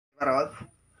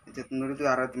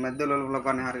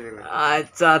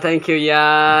अच्छा thank you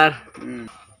यार।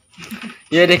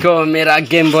 ये देखो मेरा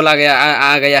गिम्बल आ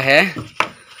गया है।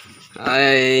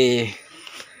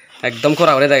 एकदम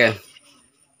खराब रहता है।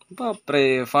 बाप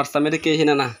रे फर्स्ट टाइम देखे ही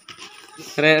ना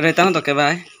रहता ना तो क्या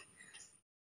भाई।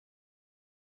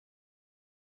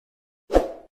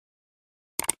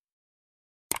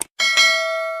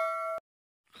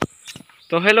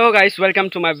 तो hello guys welcome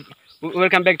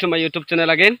back to my YouTube channel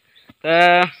again.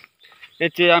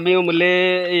 एचे आमी उमले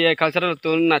ये कल्चरल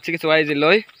तो नाची के सवाई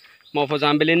जिलोय मफो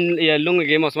जामबिलिन ये लुंग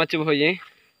गे मसमाची होये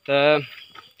त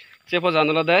चेफो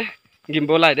जानला दे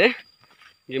गिम्बल आइदे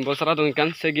गिम्बल सरा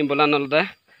दुंकान से गिम्बल आनल दे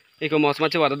इको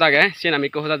मसमाची वादा दागे सेनामी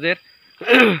को होजा जेर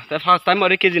त फर्स्ट टाइम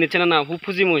मरे केजी निचेना ना हु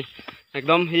फुजी मुई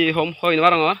एकदम ही होम होइन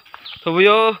वारंग तो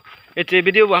बुयो एचे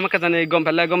वीडियो हम का जाने गम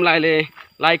पहले गम लाइले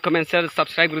लाइक कमेंट शेयर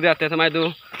सब्सक्राइब गुरदे आते त माइदु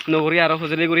नगुरी आरो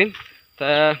हुजली गुरिन त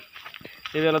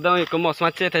इबेला दा इको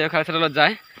मसमाची थायो खालसरल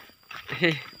जाय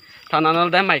थानानल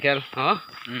दा माइकेल ह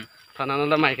थानानल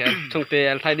दा माइकेल थुंगते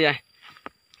एल थाइ दिया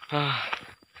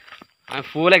I'm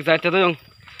full excited dong.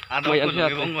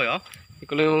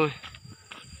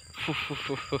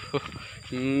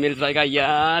 मिल जाएगा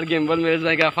यार गिम्बल मिल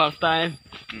जाएगा first time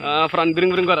front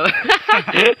bring bring करा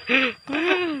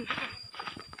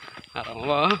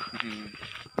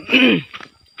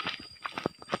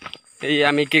ये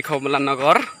आमी की कमला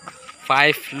नगर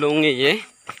 5 लुंग ये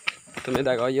तुम्हें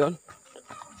देखो यो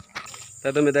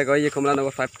तो तुम्हें देखो ये कमला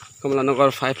नगर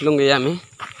 5 लुंग ये आमी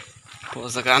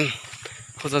पोजाकान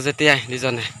पोजा जेती आइ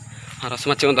दिजने आरो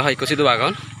समाची उन्दा हाय कुसी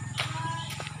दुवागन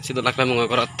सिदो लाखला मुंगा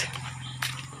करत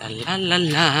ला ला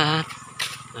ला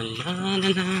ला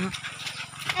ला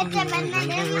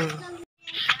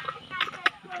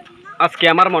আজকে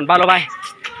আমার মন ভালো ভাই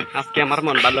আজকে আমার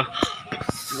মন ভালো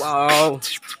ওয়াও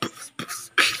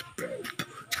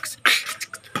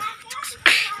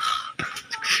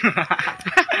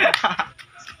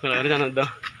अरे जाना दो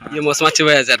ये मौसम अच्छी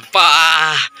हुआ है यार पा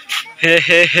हे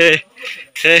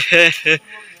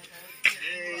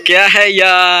क्या है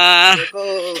यार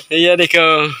ये देखो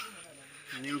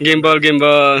गिम्बल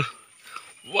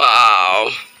वाओ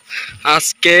आज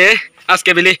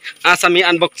के बिली आज हम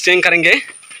अनबॉक्सिंग करेंगे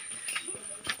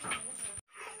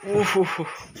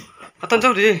अतन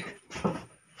जाओ रे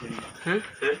हैं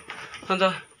अतन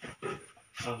जाओ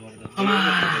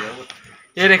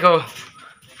ये देखो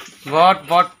बहुत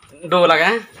डो लगा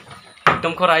है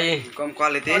एकदम खोराई कम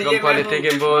क्वालिटी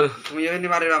गिम्बल तुम ये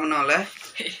नहीं मारे बाबू ना ले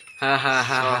हाँ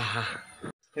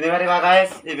ini mari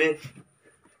guys ibe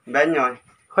banyoy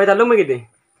hoy ta lume gide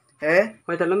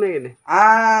hoy ta lume gide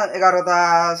 11ta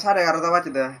 11:30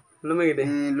 bache de lume gide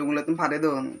lungule tum phade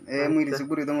don mui risuk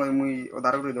buri dong mui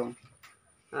odar buri dong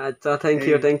acha thank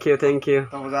you to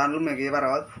jan lume ge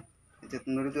barot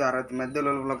jetnuri tu arat madde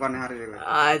lol vlog ne hari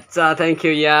अच्छा thank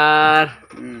you यार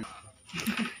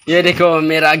ये देखो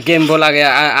मेरा gimbal आ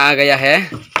गया है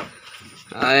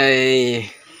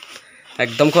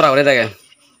एकदम खराब रहता है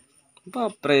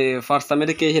बाप रे फर्स्ट टाइम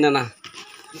देखे ही ना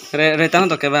रहता ना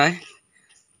तो क्या भाई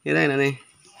ये रहना नहीं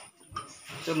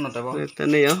रहता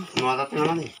नहीं हो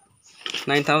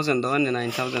 9,000 दो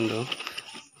 9,000 दो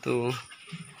तो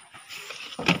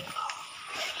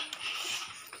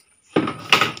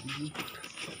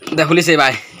देखुली से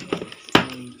भाई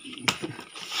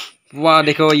वाह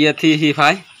देखो ये थी ही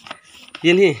भाई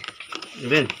ये नहीं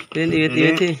ये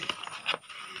थी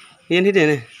ये नहीं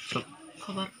देने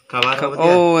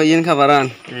oh yen kabaran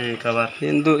kabar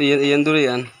yen durian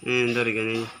durian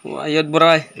wah yet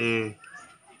borai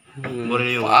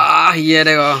wah iya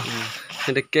deh kok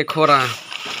deke khora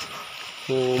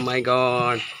oh my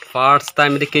god first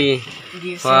time deke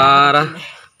para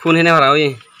phone hene bhara oi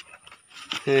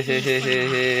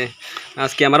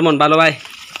আজকে আমার মন ভালো ভাই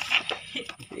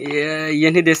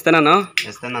yen hi destana no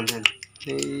destana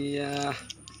iya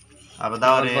abada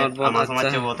ore amar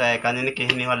samache bota ekani ke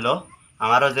hini hallo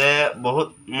আমারও যে বহুত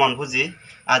মন খুঁজি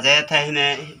আজ থাই হিনে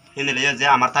লিয়ে যে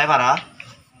আমার থাই ভাড়া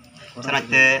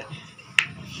সেনাতে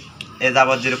এ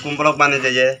যাবত যেরকম ব্লক বানে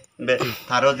যে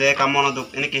তারও যে কাম মন দুঃখ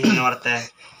এনে কি হিনে মারতে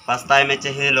ফার্স্ট টাইম এসে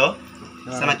হিলো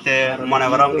সেনাতে মনে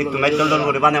করো একটু মেজল দল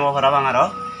করে বানে ভরা বাঙারও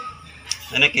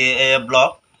এনে কি এ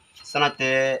ব্লক সেনাতে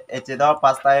এসে দাও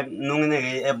ফার্স্ট টাইম নুং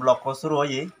নেগি এ ব্লক কো শুরু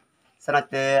হই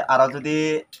সেনাতে আরো যদি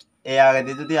এ আগে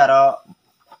দি যদি আরো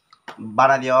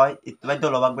বানা দিও ইতবাই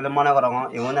দলবাক বলে মনে করো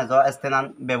এমন এজ স্টেনান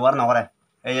ব্যবহার নকরে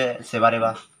এই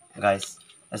সেবারিবা গাইস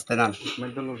स्टेनान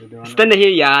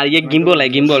नहीं यार ये गिम्बल है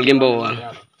गिम्बल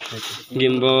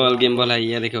है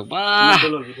ये देखो वाह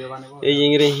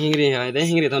ये हिंगरी है दे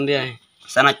हिंगरी थन दिया है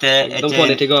सनाते एकदम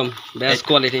quality come best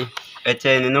quality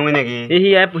Eche ini nungi nagi.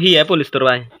 Hi app Play Store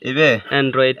bhai. Ibe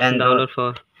Android download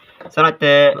for.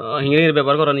 Sanate Hingri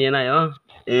ব্যবহার করেন ইয়ে না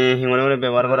hingone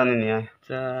ব্যবহার করা নি নিয়া.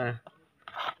 আচ্ছা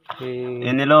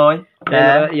Ini loy.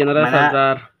 Yenara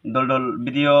charger. Dol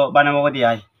video banamo ko di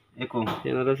ay. Iku.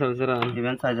 Yenara charger an.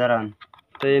 Event chargeran.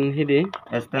 Ten hidi.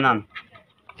 Estenan.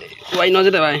 Why no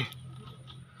jete bhai.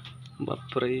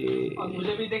 Bapre.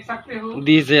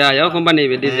 DJI company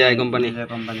be DJI company.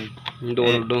 दो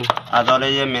आदोले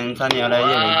ये मेंशन ये वाला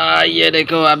ये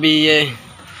देखो अभी ये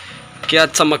क्या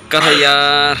चमक कर है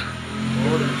यार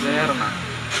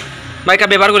भाई का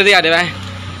व्यवहार कर दिया दे भाई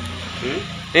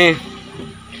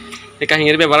ये कहीं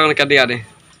ये व्यवहार कर दिया दे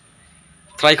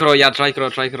ट्राई करो यार ट्राई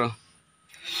करो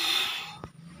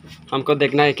हमको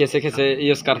देखना है कैसे कैसे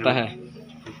यूज करता है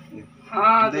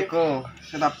हाँ देखो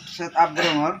सेट अप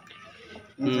करो और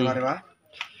बारे बा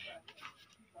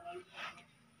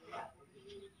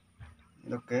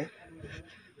ओके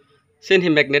सेन ही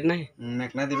मैग्नेट नहीं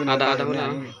मैग्नेट दिबे ada bola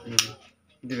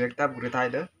di vekta puri thai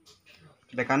de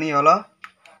dekani holo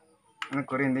ane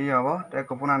korin di hobo te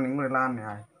kopunan inguri lan ne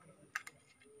ai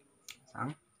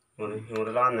sang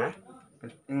inguri lan ne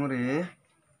inguri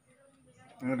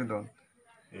don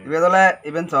ibe dole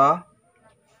iben so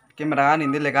camera an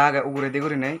indi lega ga ugure di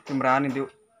guri nei camera an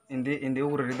indi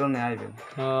ugure di don ne ai ben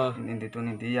indi tun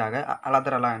indi ya ga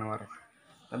aladra lain ware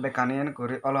tabe kani en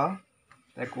kori olo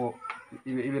Eko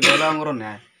ibi lola ngoron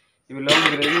ya. Ibi lola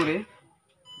ngiri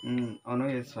ono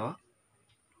ye so.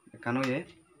 Kano ye.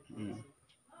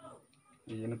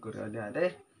 Iye no kuri ada ade.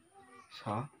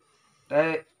 So. Tai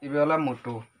ibi lola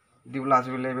moto. Di belas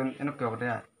ibi leben eno kyo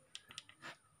ada.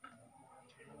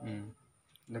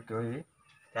 Lekyo ye.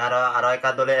 Aro ka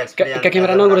dole experience. Ka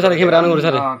camera no guru sare.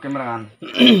 Camera kan.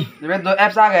 Ibi do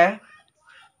apps age.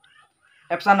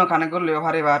 Apps ano khane guru le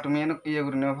bhare ba tumi eno iye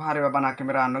guru ne bhare ba bana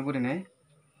camera ano guru ne.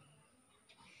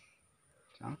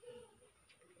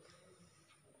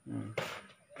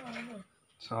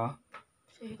 So,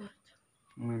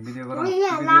 video kan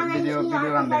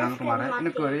dengan kemarin ini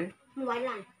kuri,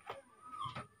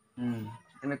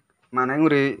 ini mana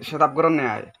nguri setup koran nih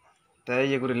ay, tapi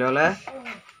ye guri lele,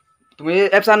 tumi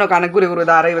apps anu kane guri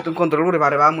darah itu kontrol guri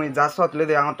bare ba, mui jas shot le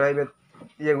dia ngotai bet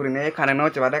ye guri nih kane no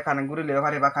coba deh kane guri le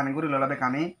bare ba kane guri lele be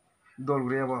kane dol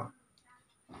guri apa,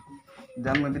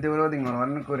 jangan mui video lo dingor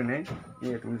warna kuri nih,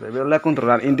 ye tumi coba lele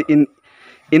kontrol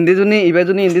indi juni ibe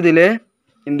juni indi dile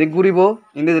indi guribo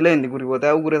indi dile indi guribo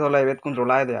ta ugure thola ibe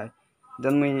control ay de ay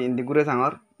jan mui indi gure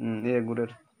sangor e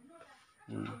gurer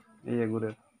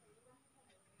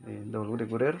e dol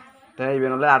gurer ta ibe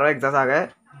nole aro exas age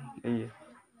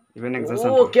ibe exas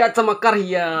oh क्या चमक कर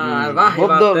यार वाह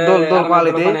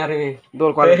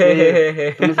dol quality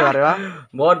tumi se ba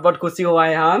बहुत खुशी हुआ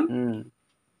है हम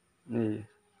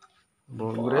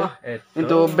Bolgure.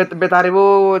 Itu betaribu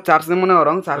charge ni mana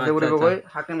orang charge beri bogoi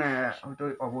hakin itu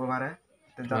obor mare.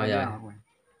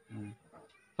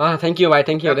 Ah thank you bhai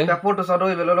thank you deh. Foto sodo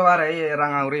ibe lolo mare ye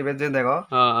ranga uri ibe je dego.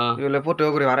 Ibe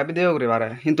foto guri mare video guri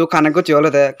mare. Hintu khane ko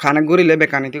chiole te khane guri le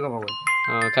bekani ti ko bogoi.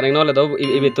 Khane no le do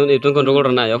ibe tun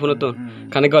control na ya phone to.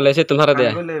 Khane ko le se tumhara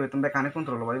de. Khane le tum bekani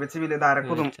control bogoi ibe civil direct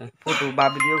foto ba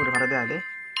video guri mare de ade.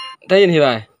 Dai ni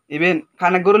bhai. Ibe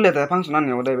khane guri le te function an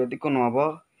yo de ibe dikko no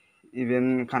abo.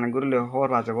 Even khane guri le hor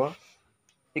bajabo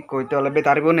ikko ite ole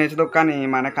betaribo ne to kani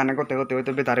mane khane kote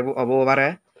hote betaribo obo bare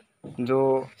jo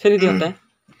seni di hote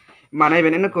mane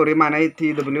even eno kori mane tw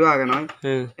age noy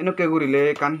eno ke guri le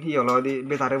kan hi olo di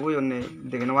betaribo yonne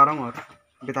degeno warongor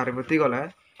betaribo ti gole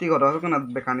ti goro kana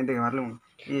bekani dege marlum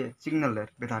ye signal der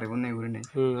betaribo ne guri ne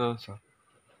so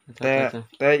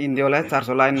te indi ole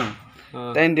 400 line no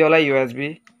te indi ole usb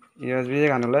je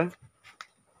ganole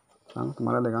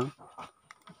tumara degang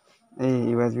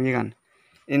USB kan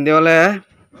ini oleh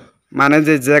mana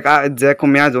je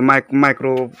kumya jo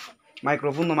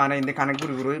microphone no mana ini kanek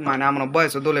guru mana amno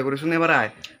voice dole guru sune barai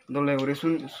dole guru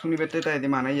suni bete tai di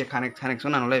mana ye kanek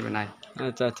sunan oleh benai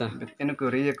acha ini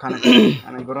guru ye kanek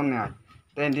goron ne ai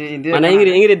te ini mana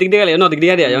ingri dik dia no dik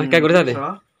dia yo kayak guru sate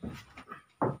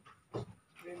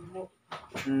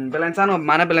Belancano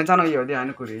mana belancano yo dia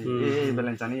anu kuri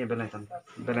belancani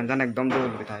belancan ekdom dol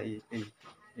bitai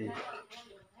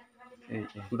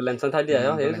Belansan tadi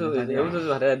ya, itu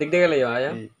ada dik dik ya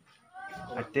ya.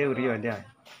 Ate uri ada.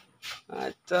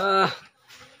 Acha.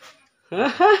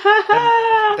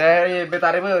 Te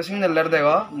betare me signal ler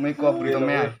dego, mui ko puri to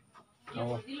me.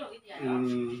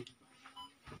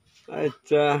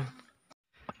 Acha.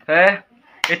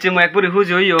 Itu mau ekpuri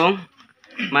huju yo.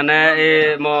 Mana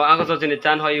mau aku so jenis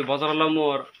chan hoy bozor lo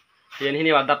mor. Yang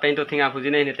ini wadah paint to thinga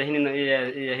huju ne ini teh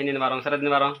ini barang seret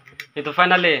ini barang. Itu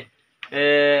finally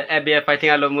ABFI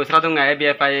tinggal lo musra dong nggak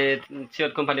ABFI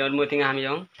siot company on mu tinggal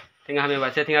kami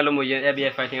baca tinggal lo mu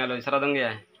ABFI tinggal lo musra dong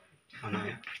ya.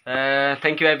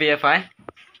 Thank you ABFI.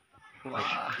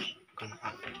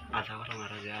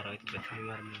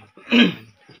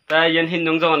 Ta yen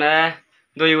hindung jona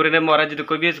doi urine mora jitu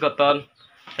ko bis goton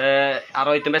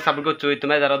aro itume sabur go chui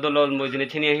tume jaro dolol mo jini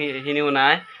thini hini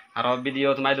unai aro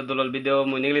video tumai dolol video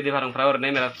mo ningli di farang fraur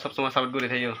ne mera sob somay sabur guri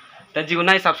thayo ta jigo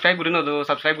nai subscribe guri no do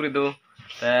subscribe guri do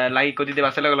like ko dite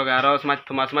basel log aro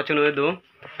sma chunu do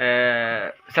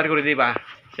share guri diba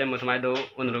se mo sumai do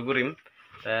unro gurim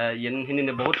yen hini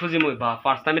ne bahut khuji mo ba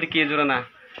first time ki jurana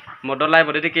model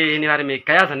library ke hini har me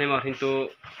kaya jane mor hintu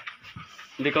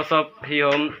because of he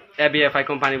home ABFI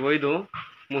company boy do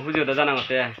mo hujo da jana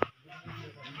ngote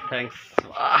thanks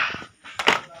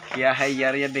ya hai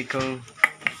yaar ye dekho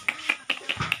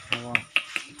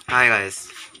hi guys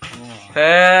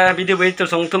video boy to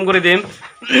song tum gori dim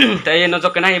ta ye no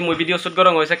jokena he mo video shoot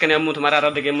gorong hoy sekene mu tumara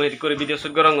aro dege mo edit kori video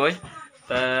shoot gorong hoy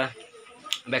ta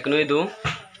bekno do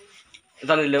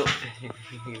janilo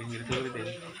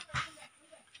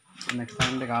next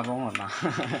time de gabong na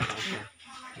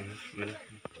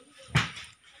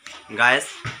guys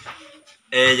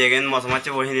এই যেগেন মসমাচে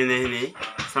বহিনি নেহিনি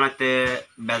সনাতে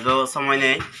বেজো সময়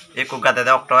নেই এই কুকাতে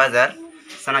দে October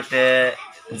সনাতে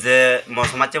যে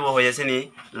মসমাচে বহয়েছে নি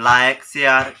like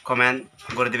share comment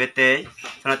করে দিবেতে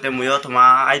সনাতে মুয়ো তোমা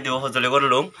আইডিও হজলে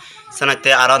করলুম সনাতে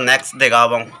আরো next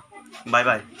দেখাবং bye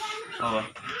bye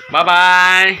bye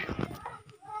bye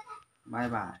bye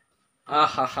bye ah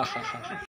ha ha ha